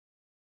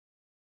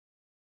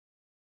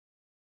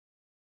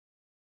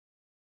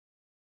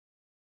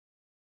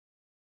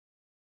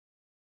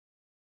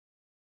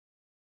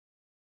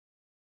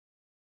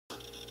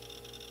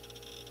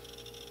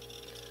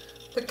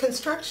The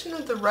construction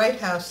of the Right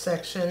House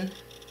section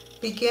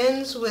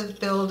begins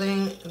with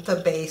building the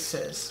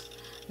bases.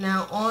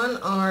 Now on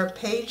our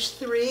page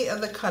 3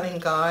 of the cutting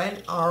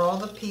guide are all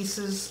the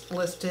pieces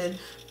listed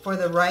for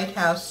the Right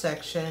House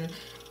section,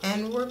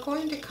 and we're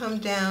going to come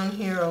down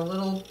here a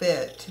little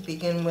bit to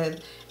begin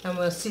with, and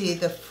we'll see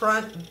the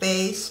front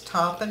base,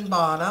 top and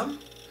bottom,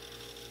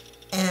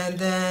 and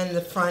then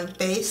the front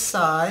base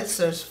sides.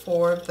 There's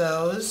 4 of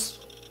those,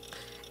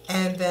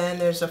 and then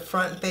there's a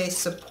front base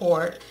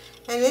support,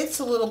 and it's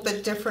a little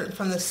bit different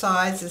from the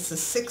sides. It's a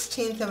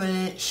 1/16 of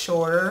an inch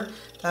shorter.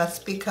 That's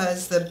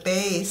because the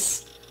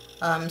base,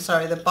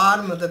 the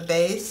bottom of the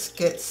base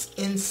gets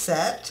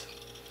inset.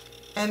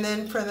 And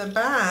then for the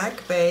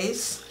back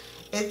base,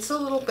 it's a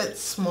little bit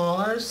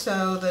smaller,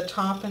 so the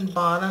top and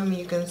bottom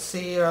you can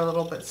see are a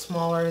little bit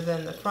smaller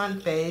than the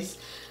front base.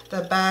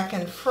 The back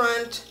and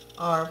front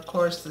are of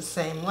course the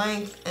same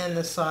length, and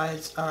the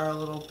sides are a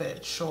little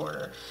bit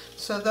shorter.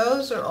 So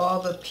those are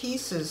all the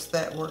pieces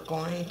that we're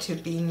going to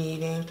be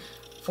needing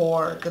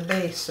for the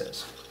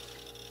bases.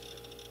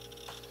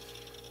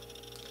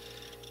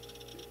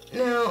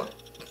 Now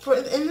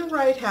in the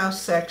Right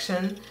House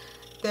section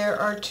there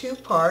are 2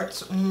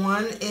 parts.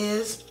 One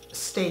is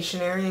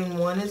stationary and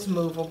one is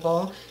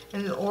movable,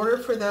 and in order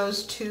for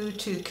those two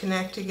to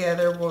connect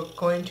together, we're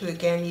going to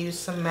again use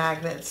some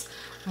magnets,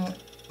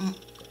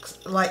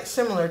 like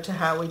similar to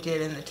how we did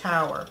in the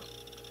tower.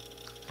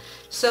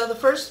 So the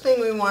first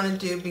thing we want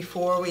to do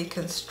before we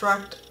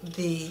construct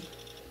the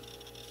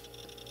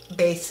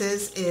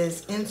bases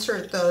is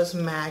insert those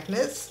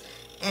magnets,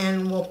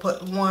 and we'll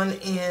put one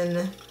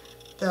in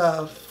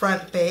the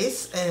front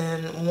base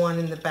and one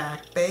in the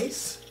back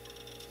base.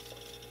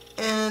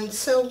 And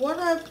so what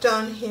I've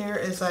done here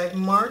is I've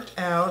marked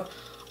out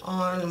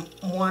on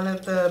one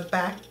of the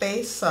back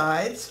base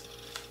sides,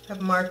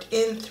 I've marked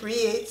in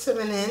 3/8 of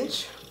an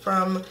inch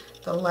from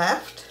the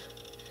left,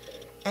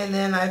 and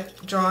then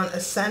I've drawn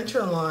a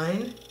center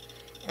line,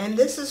 and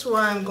this is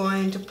where I'm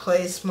going to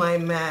place my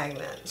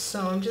magnet.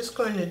 So I'm just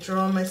going to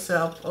draw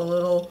myself a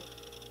little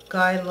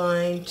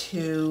guideline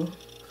to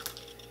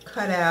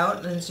cut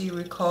out. And as you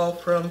recall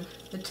from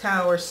the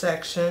tower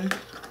section,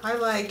 I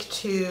like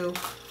to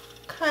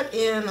cut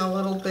in a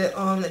little bit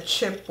on the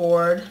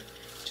chipboard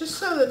just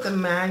so that the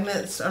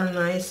magnets are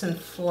nice and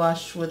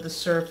flush with the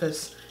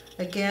surface.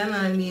 Again,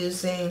 I'm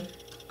using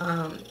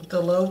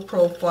the low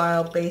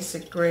profile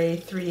basic gray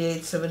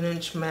 3/8 of an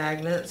inch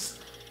magnets,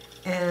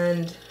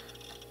 and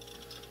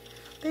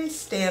they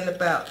stand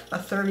about a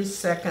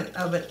 32nd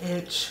of an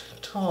inch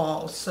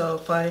tall. So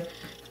if I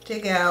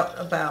dig out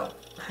about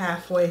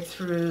halfway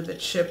through the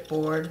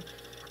chipboard,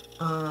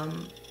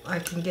 I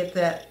can get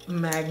that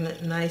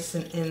magnet nice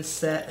and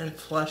inset and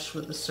flush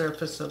with the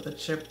surface of the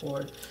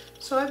chipboard.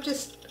 So I've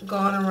just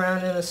gone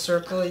around in a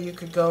circle. You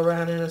could go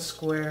around in a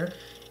square,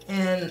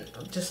 and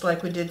just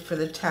like we did for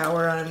the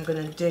tower, I'm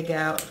going to dig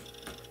out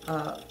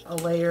a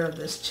layer of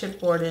this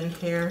chipboard in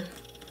here.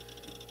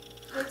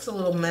 It's a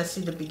little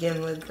messy to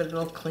begin with, but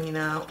it'll clean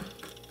out.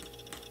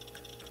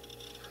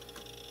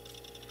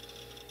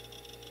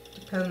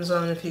 Depends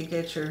on if you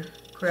get your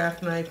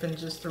craft knife in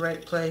just the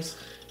right place.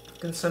 You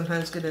can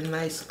sometimes get a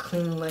nice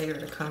clean layer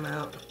to come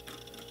out.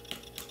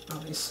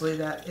 Obviously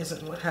that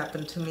isn't what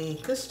happened to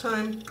me this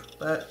time,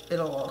 but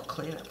it'll all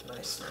clean up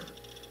nicely.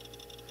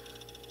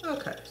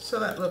 Okay, so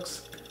that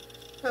looks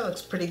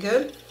pretty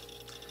good.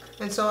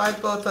 And so I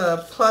have both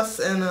a plus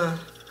and a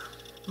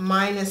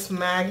minus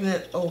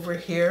magnet over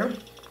here,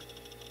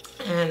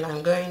 and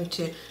I'm going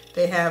to,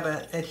 they have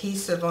an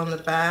adhesive on the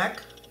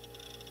back.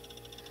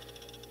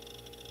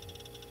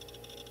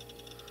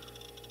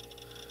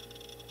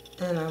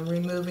 And I'm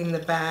removing the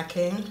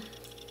backing.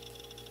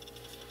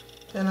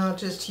 Then I'll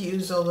just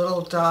use a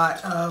little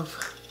dot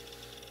of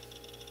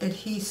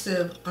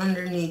adhesive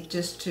underneath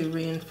just to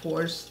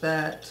reinforce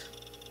that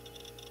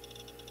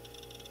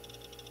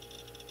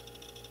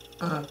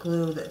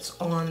glue that's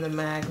on the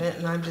magnet.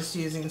 And I'm just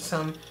using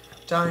some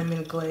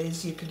diamond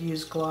glaze. You could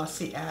use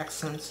glossy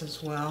accents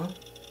as well.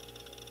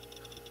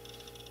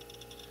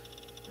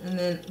 And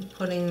then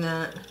putting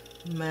that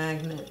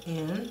magnet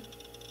in.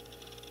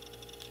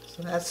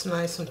 So that's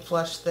nice and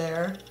flush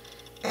there.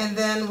 And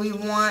then we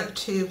want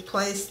to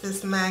place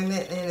this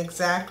magnet in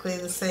exactly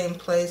the same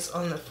place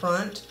on the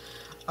front.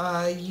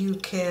 You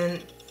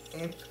can,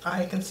 if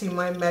I can see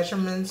my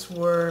measurements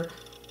were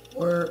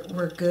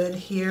good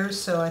here,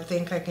 so I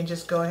think I can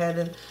just go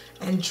ahead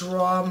and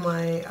draw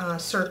my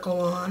circle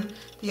on.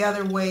 The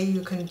other way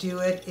you can do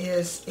it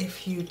is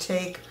if you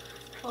take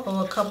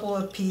a couple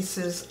of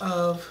pieces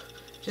of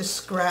just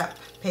scrap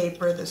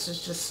paper. This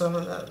is just some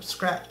of the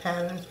scrap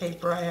pattern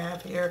paper I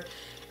have here,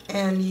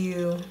 and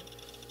you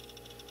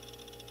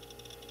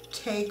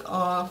take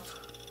off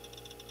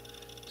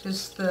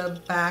just the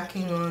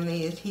backing on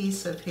the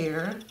adhesive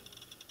here.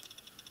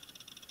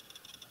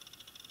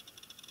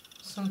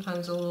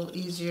 Sometimes a little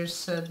easier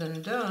said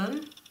than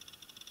done.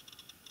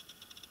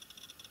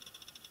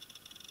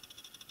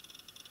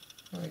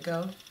 There we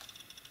go.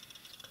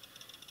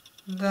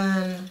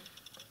 Then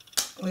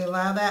we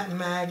allow that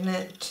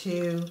magnet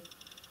to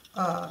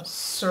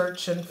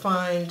search and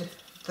find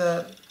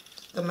the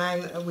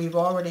magnet that we've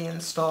already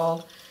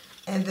installed.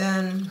 And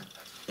then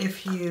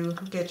if you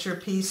get your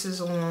pieces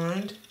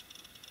aligned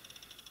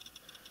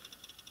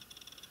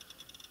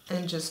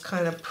and just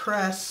kind of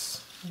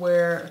press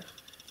where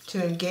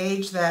to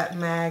engage that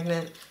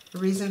magnet. The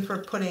reason for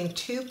putting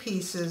two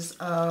pieces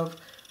of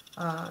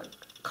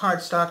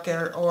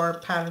cardstock or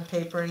pattern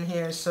paper in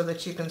here is so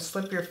that you can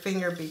slip your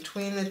finger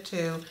between the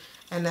two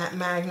and that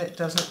magnet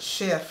doesn't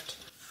shift.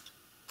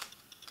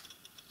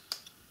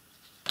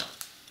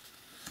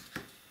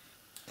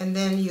 And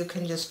then you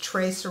can just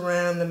trace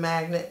around the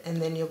magnet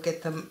and then you'll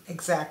get them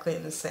exactly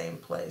in the same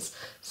place.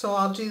 So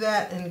I'll do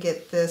that and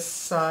get this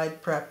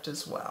side prepped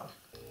as well.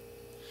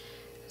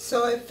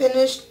 So I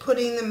finished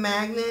putting the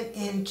magnet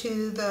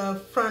into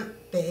the front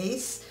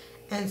base,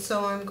 and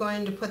so I'm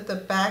going to put the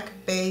back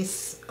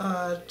base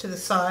to the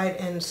side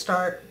and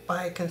start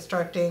by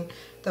constructing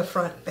the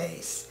front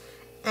base.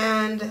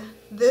 And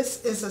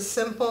this is a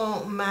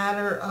simple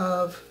matter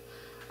of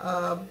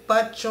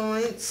butt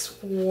joints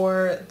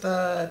for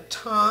the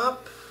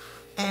top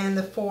and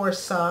the four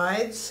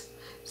sides.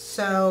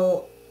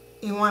 So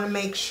you want to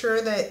make sure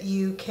that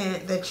you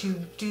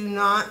do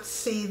not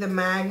see the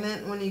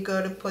magnet when you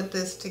go to put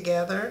this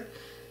together.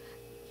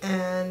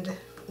 And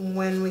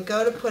when we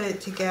go to put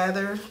it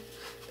together,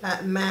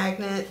 that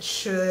magnet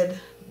should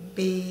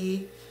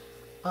be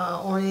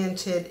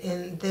oriented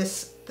in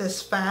this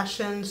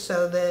fashion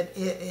so that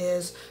it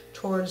is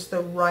towards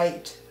the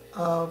right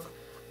of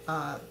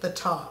the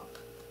top.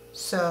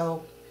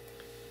 So,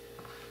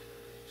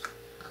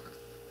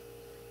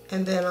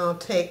 and then I'll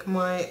take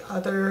my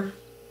other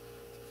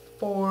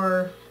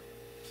 4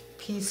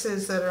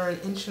 pieces that are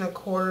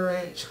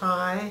 1¼ inch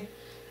high,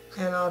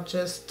 and I'll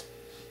just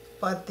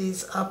butt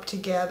these up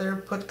together,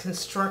 put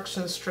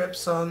construction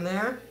strips on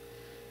there,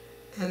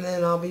 and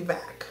then I'll be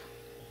back.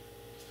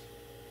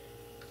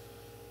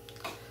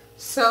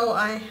 So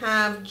I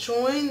have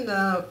joined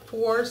the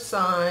 4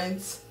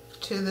 sides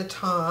to the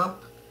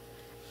top,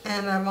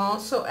 and I've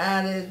also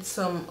added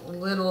some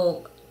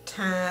little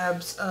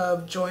tabs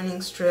of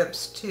joining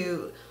strips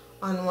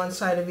on one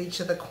side of each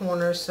of the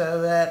corners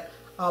so that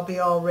I'll be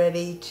all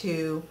ready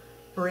to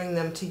bring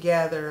them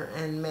together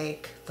and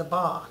make the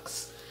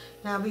box.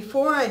 Now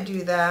before I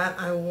do that,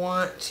 I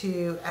want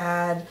to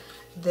add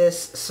this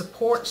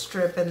support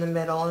strip in the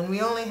middle, and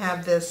we only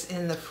have this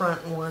in the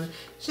front one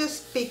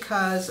just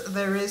because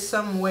there is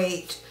some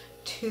weight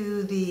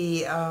to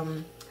the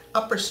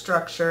upper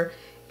structure,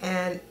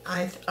 and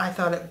I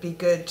thought it'd be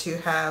good to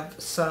have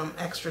some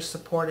extra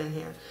support in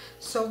here.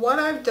 So what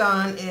I've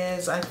done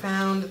is I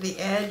found the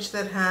edge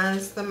that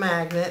has the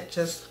magnet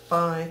just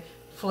by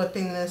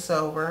flipping this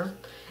over,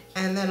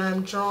 and then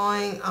I'm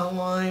drawing a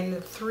line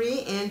 3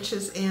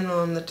 inches in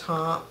on the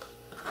top,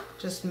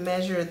 just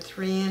measured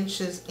 3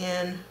 inches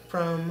in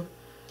from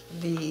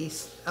the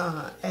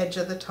edge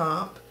of the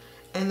top,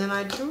 and then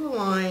I drew a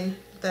line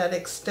that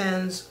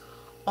extends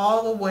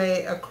all the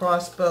way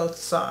across both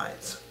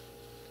sides.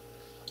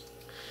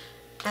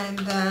 And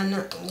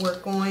then we're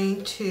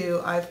going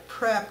to, I've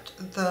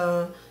prepped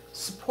the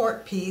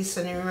support piece,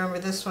 and you remember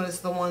this one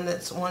is the one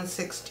that's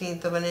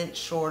 1/16 of an inch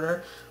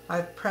shorter.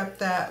 I've prepped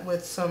that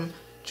with some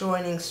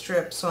joining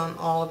strips on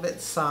all of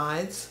its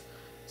sides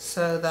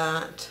so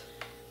that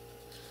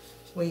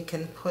we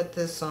can put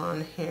this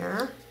on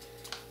here.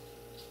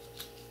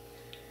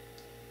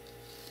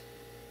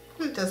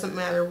 It doesn't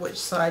matter which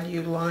side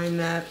you line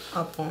that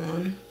up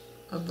on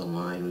of the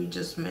line we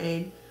just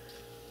made,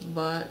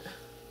 but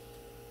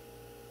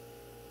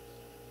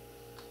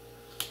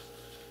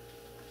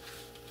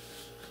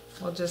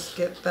we'll just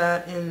get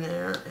that in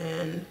there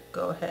and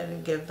go ahead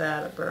and give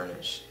that a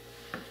burnish.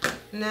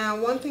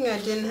 Now, one thing I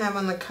didn't have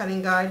on the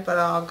cutting guide, but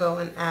I'll go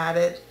and add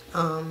it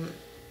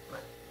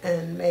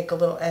and make a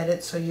little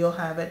edit so you'll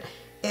have it,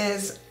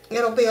 is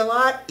it'll be a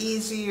lot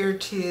easier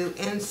to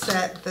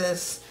inset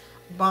this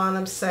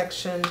bottom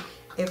section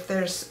if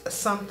there's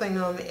something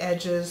on the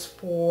edges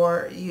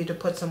for you to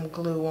put some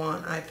glue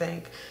on, I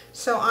think.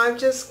 So I've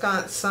just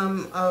got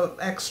some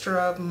extra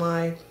of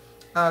my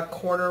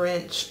 1/4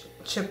 inch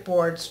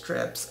chipboard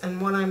strips, and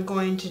what I'm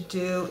going to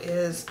do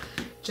is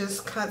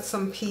just cut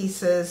some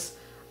pieces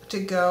to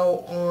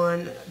go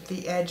on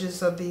the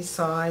edges of these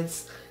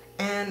sides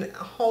and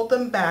hold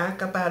them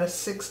back about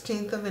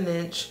 1/16 of an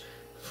inch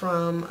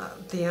from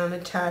the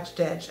unattached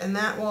edge, and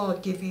that will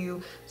give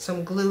you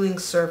some gluing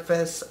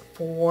surface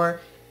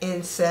for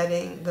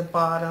insetting the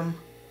bottom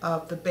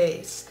of the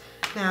base.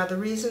 Now the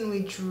reason we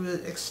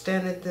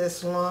extended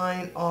this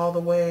line all the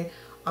way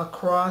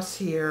across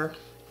here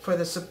for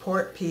the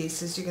support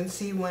piece is you can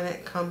see when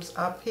it comes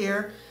up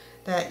here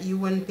that you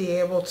wouldn't be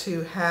able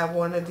to have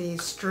one of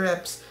these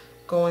strips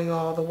going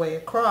all the way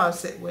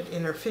across. It would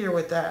interfere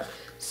with that.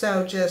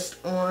 So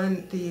just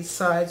on these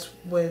sides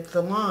with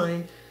the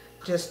line,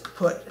 just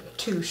put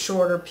 2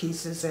 shorter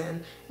pieces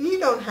in. And you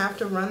don't have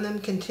to run them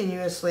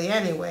continuously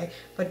anyway,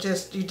 but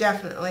just you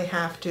definitely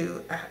have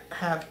to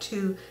have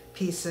 2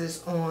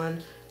 pieces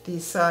on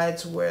these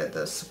sides where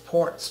the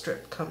support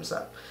strip comes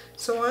up.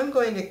 So I'm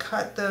going to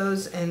cut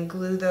those and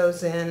glue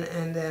those in,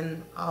 and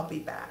then I'll be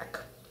back.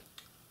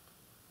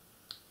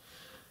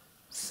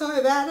 So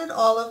I've added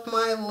all of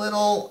my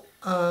little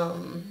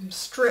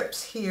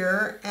strips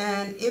here,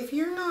 and if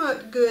you're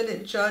not good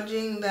at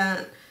judging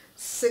that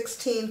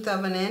 1/16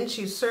 of an inch,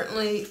 you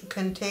certainly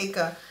can take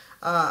a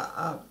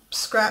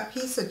scrap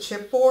piece of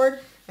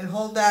chipboard and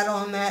hold that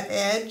on that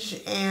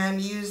edge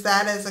and use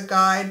that as a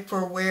guide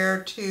for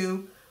where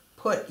to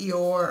put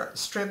your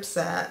strips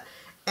at.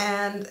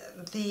 And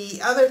the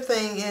other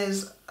thing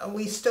is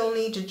we still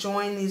need to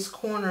join these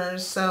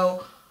corners,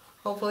 so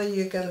hopefully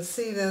you can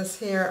see this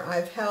here.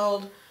 I've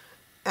held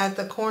at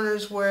the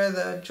corners where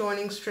the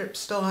joining strips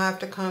still have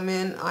to come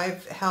in,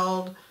 I've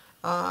held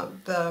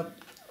the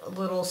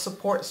little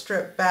support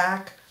strip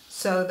back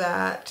so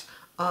that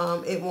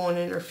it won't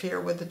interfere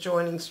with the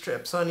joining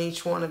strips on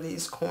each one of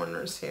these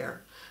corners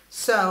here.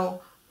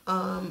 So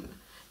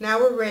now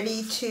we're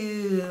ready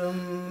to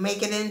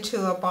make it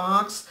into a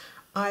box.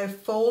 I've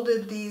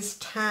folded these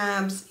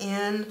tabs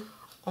in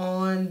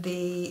on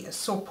the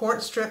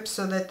support strips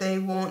so that they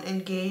won't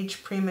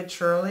engage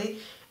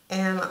prematurely,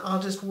 and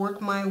I'll just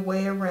work my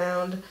way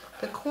around.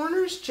 The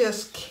corners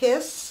just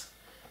kiss.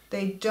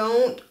 They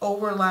don't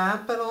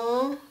overlap at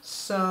all,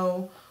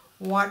 so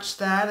watch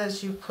that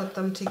as you put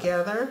them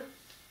together.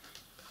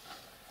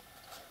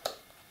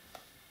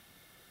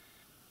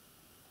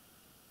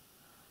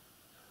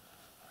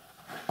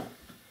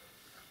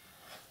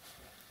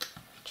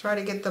 Try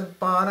to get the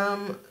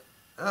bottom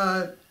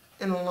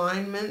in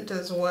alignment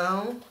as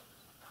well.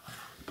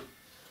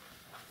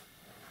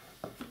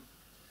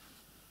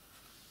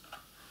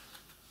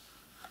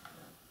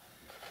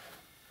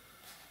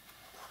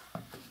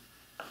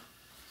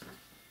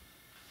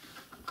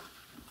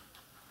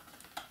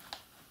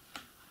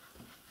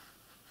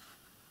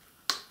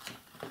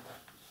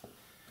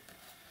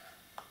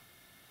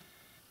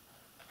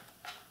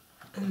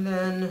 And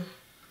then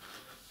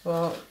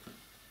we'll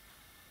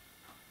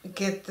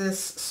get this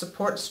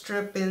support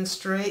strip in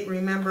straight.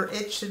 Remember,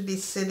 it should be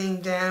sitting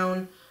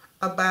down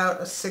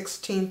about a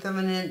 1/16 of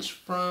an inch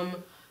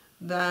from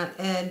that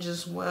edge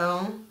as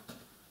well.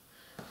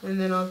 And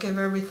then I'll give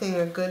everything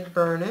a good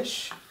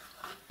burnish.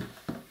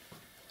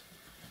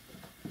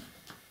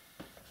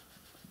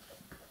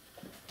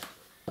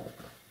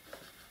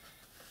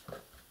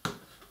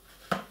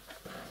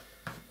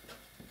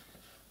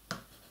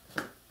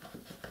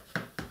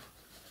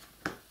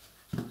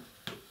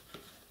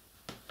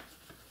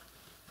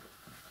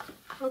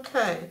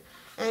 Okay,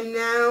 and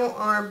now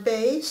our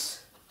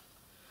base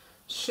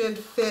should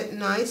fit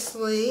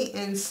nicely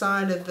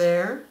inside of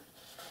there,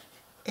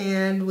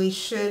 and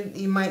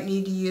you might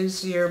need to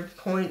use your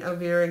point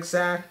of your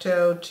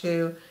X-Acto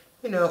to,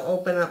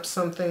 open up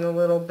something a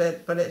little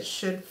bit, but it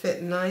should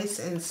fit nice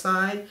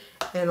inside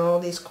and all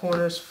these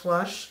corners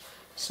flush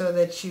so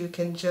that you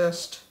can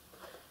just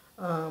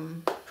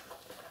run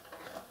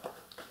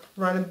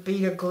a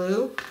bead of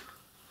glue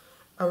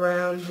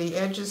around the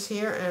edges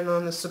here and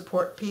on the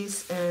support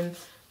piece and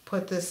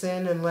put this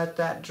in and let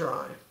that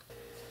dry.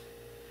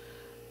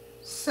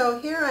 So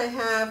here I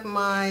have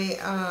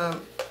my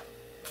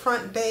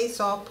front base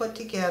all put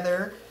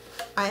together.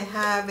 I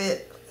have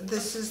it,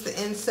 this is the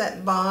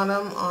inset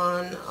bottom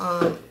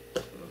on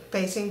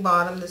facing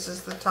bottom. This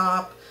is the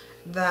top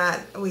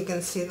that we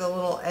can see the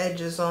little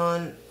edges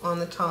on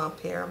the top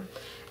here.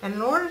 And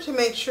in order to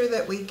make sure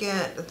that we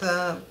get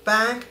the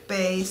back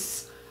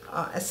base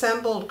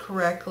assembled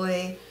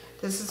correctly,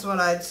 this is what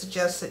I'd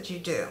suggest that you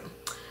do.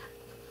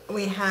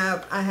 I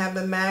have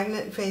the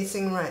magnet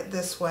facing right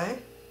this way,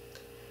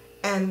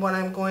 and what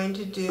I'm going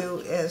to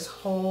do is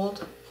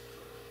hold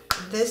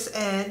this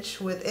edge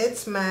with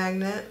its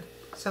magnet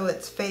so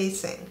it's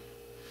facing.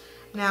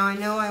 Now I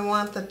know I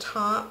want the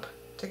top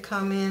to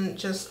come in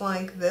just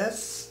like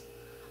this,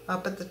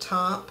 up at the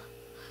top.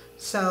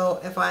 So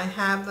if I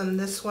have them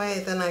this way,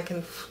 then I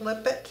can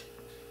flip it.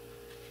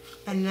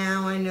 And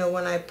now I know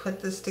when I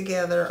put this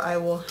together, I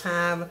will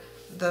have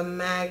the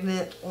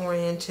magnet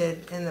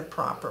oriented in the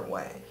proper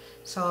way.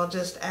 So I'll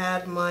just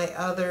add my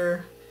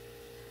other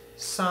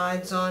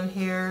sides on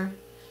here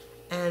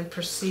and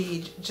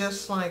proceed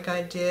just like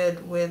I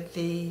did with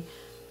the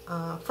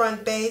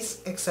front base,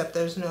 except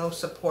there's no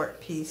support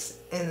piece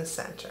in the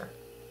center.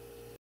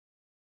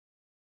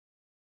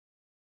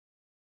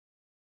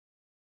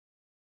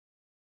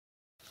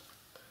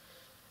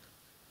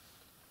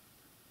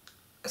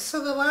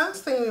 So the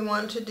last thing we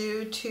want to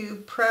do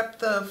to prep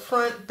the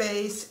front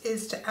base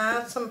is to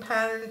add some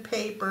pattern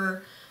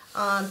paper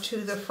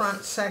to the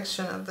front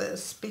section of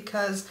this,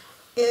 because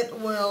it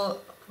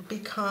will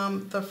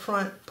become the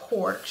front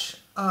porch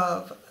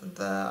of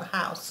the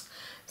house.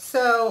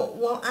 So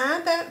we'll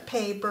add that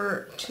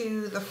paper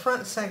to the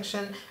front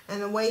section,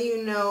 and the way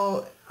you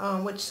know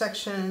which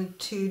section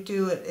to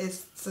do it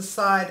is the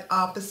side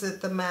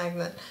opposite the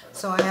magnet.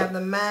 So I have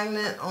the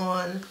magnet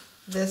on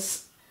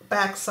this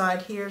back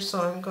side here,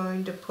 so I'm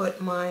going to put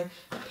my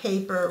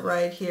paper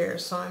right here.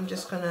 So I'm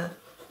just going to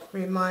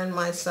remind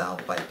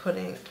myself by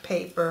putting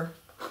paper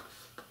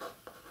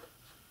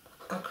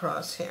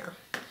across here.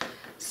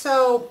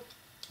 So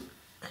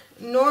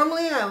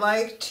Normally I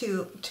like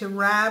to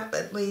wrap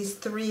at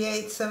least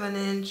 3/8 of an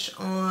inch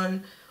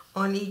on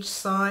each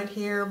side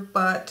here,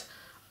 but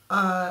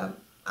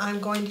I'm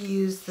going to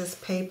use this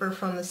paper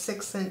from the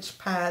 6-inch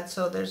pad,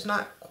 so there's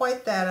not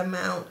quite that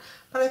amount,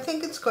 but I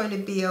think it's going to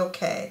be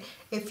okay.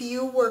 If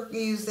you were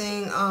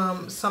using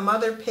some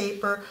other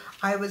paper,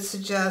 I would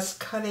suggest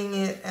cutting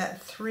it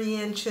at 3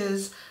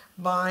 inches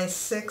by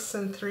 6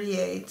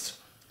 3/8,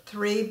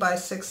 3 by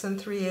 6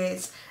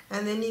 3/8,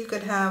 and then you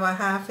could have a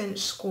 1/2 inch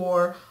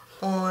score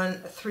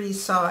on 3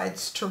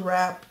 sides to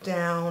wrap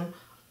down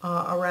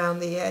around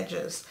the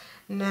edges.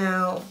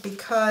 Now,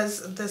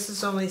 because this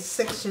is only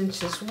 6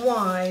 inches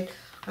wide,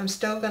 I'm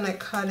still going to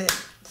cut it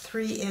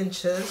 3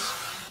 inches.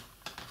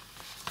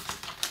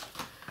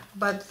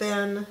 But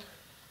then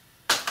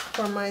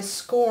for my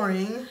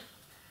scoring,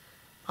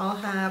 I'll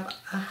have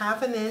a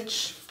 1/2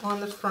 inch on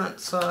the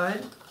front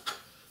side.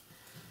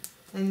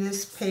 And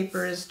this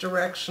paper is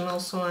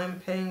directional, so I'm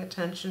paying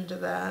attention to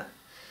that.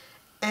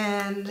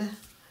 And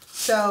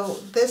so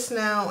this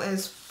now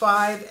is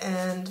 5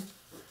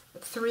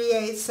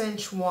 3/8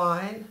 inch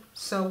wide.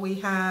 So we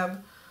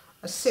have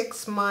a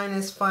 6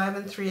 minus 5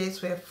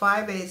 3/8. We have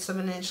 5/8 of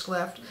an inch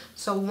left.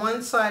 So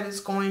one side is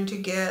going to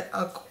get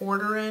a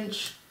 1/4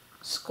 inch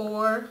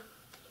score,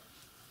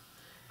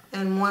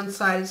 and one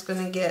side is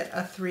going to get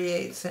a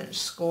 3/8 inch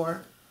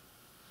score.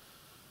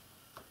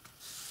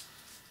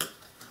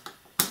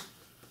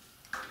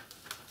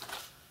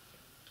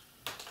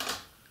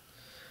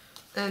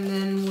 And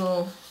then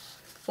we'll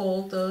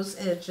fold those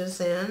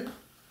edges in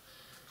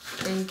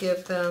and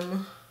give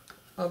them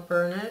a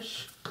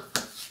burnish.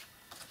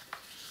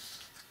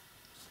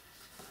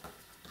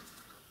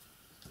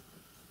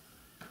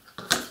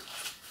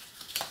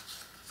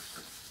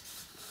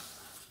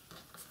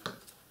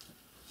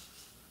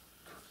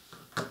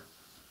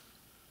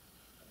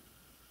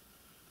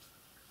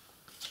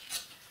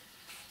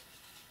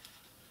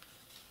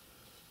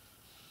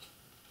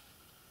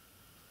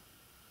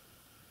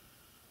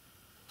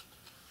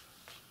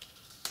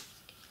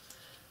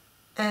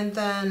 And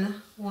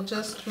then we'll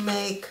just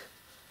make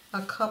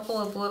a couple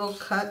of little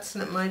cuts,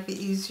 and it might be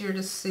easier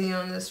to see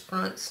on this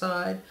front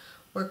side.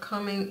 We're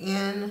coming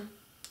in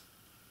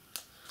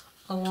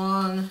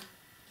along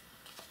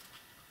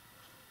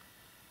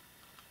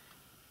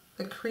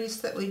the crease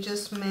that we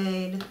just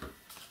made.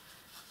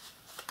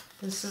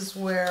 This is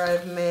where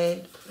I've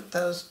made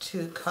those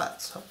 2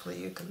 cuts. Hopefully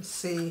you can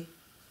see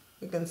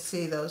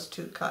those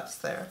 2 cuts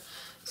there.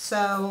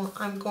 So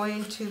I'm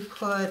going to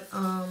put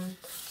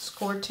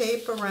score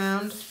tape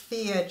around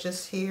the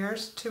edges here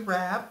to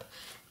wrap,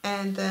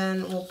 and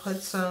then we'll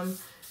put some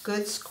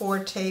good score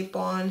tape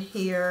on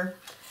here.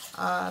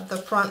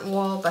 The front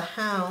wall of the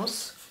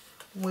house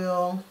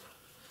will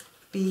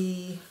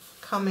be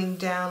coming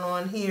down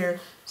on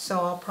here,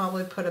 so I'll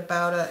probably put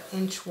about 1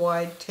 inch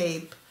wide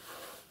tape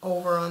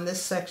over on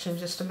this section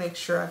just to make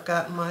sure I've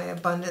got my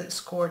abundant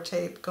score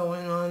tape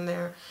going on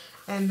there.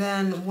 And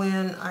then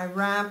when I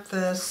wrap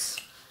this,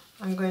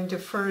 I'm going to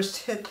first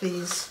hit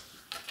these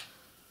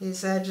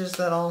edges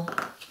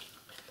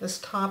this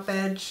top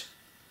edge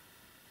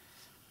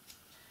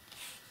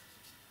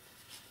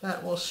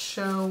that will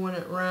show when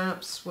it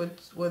wraps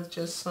with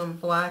just some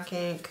black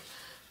ink,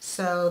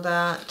 so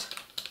that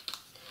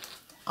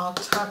I'll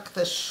tuck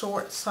the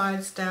short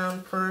sides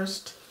down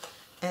first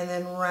and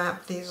then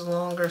wrap these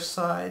longer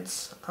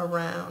sides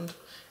around.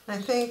 And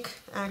I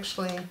think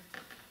actually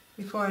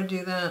before I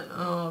do that,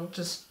 I'll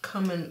just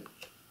come and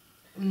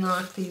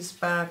knock these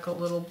back a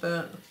little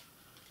bit,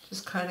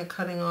 just kind of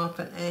cutting off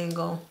an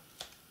angle,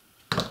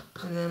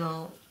 and then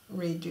I'll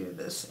redo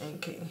this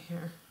inking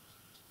here.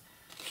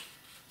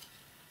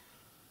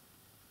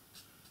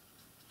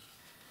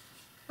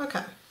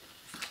 Okay,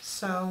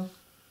 so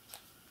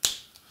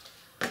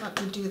let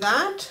me do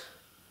that.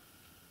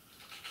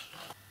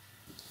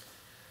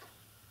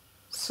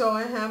 So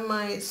I have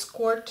my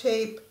score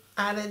tape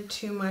added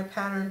to my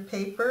pattern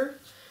paper.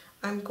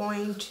 I'm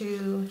going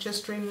to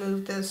just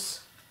remove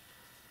this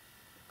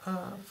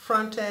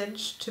front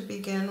edge to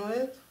begin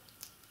with.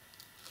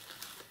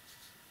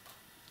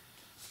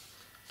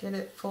 Get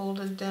it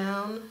folded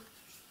down,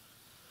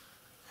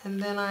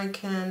 and then I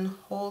can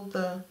hold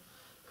the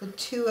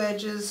 2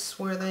 edges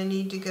where they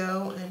need to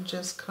go and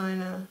just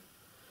kind of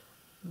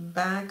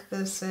back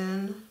this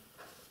in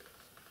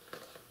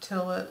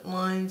till it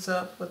lines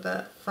up with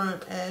that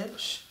front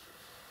edge.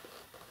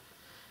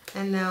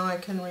 And now I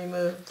can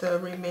remove the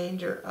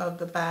remainder of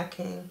the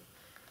backing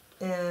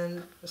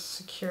and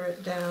secure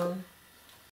it down